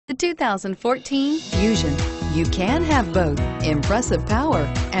The 2014 Fusion. You can have both impressive power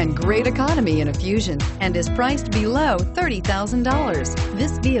and great economy in a Fusion and is priced below $30,000.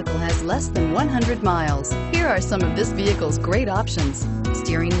 This vehicle has less than 100 miles. Here are some of this vehicle's great options: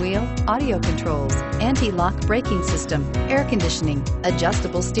 steering wheel audio controls, anti-lock braking system, air conditioning,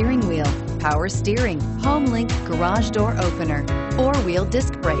 adjustable steering wheel, power steering, home link garage door opener, four-wheel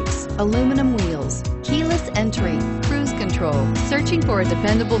disc brakes, aluminum wheels, keyless entry, cruise control. Searching for a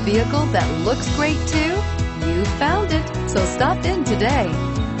dependable vehicle that looks great too? You found it, so stop in today.